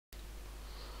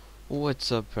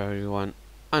What's up everyone,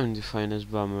 I'm the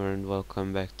finest bummer and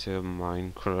welcome back to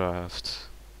Minecraft.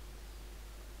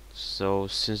 So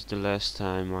since the last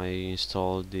time I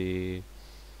installed the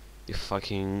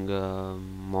fucking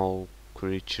mole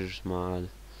creatures mod.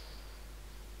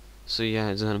 So yeah,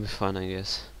 it's gonna be fun I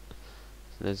guess.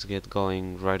 Let's get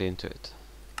going right into it.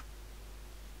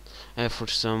 And for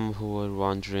some who are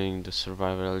wondering, the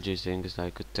survivor LG thing is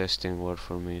like a testing word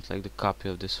for me. It's like the copy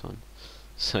of this one.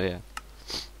 So yeah,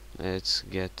 let's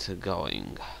get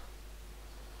going.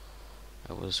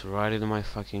 I was right in my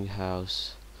fucking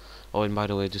house. Oh, and by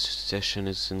the way, this session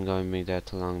isn't going to be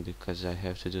that long because I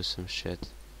have to do some shit.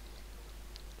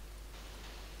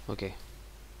 Okay.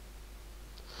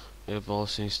 I've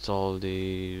also installed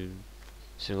the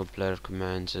single player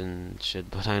commands and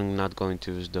shit, but I'm not going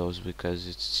to use those because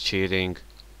it's cheating.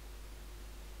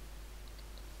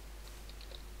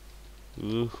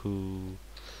 Woohoo.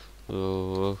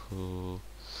 Woohoo.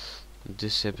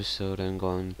 This episode I'm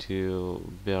going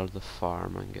to build a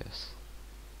farm, I guess.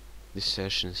 This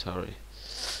session, sorry.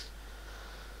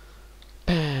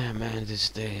 Bam, and this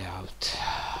day out.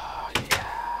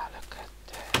 Yeah, look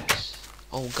at this.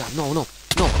 Oh god, no, no,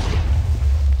 no!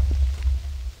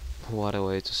 What a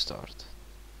way to start.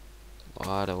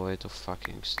 What a way to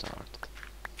fucking start.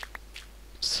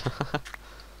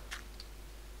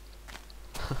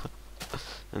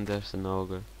 And there's an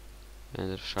ogre.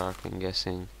 And a shark, I'm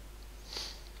guessing.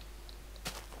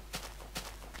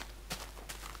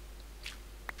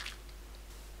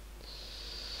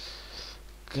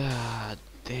 God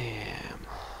damn.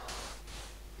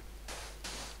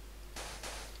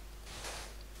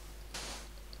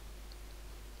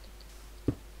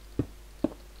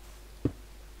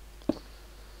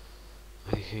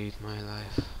 I hate my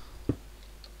life.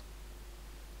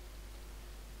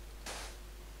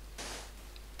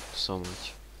 So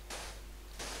much.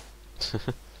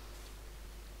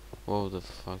 Whoa, the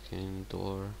fucking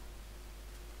door.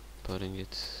 Putting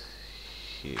it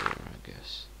here, I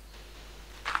guess.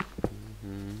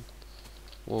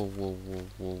 Whoa, whoa, whoa,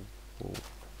 whoa, whoa.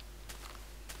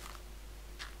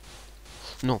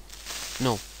 No,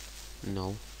 no,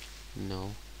 no,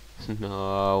 no,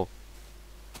 no.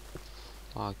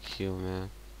 Fuck you, man.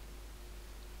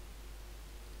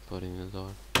 Putting the door.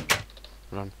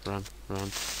 Run, run,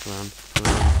 run, run,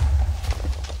 run.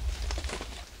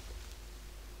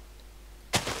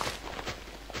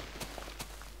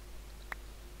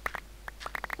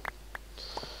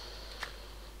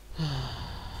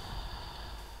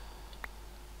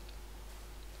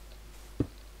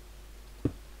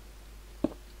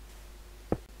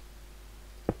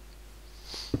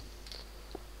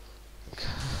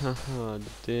 God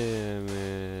damn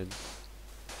it.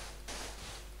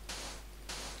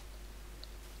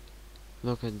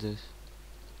 Look at this.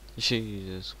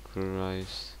 Jesus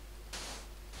Christ.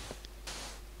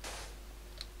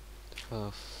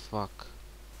 Oh fuck.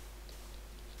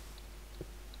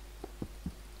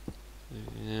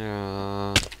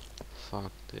 Yeah.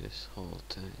 Fuck this whole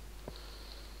thing.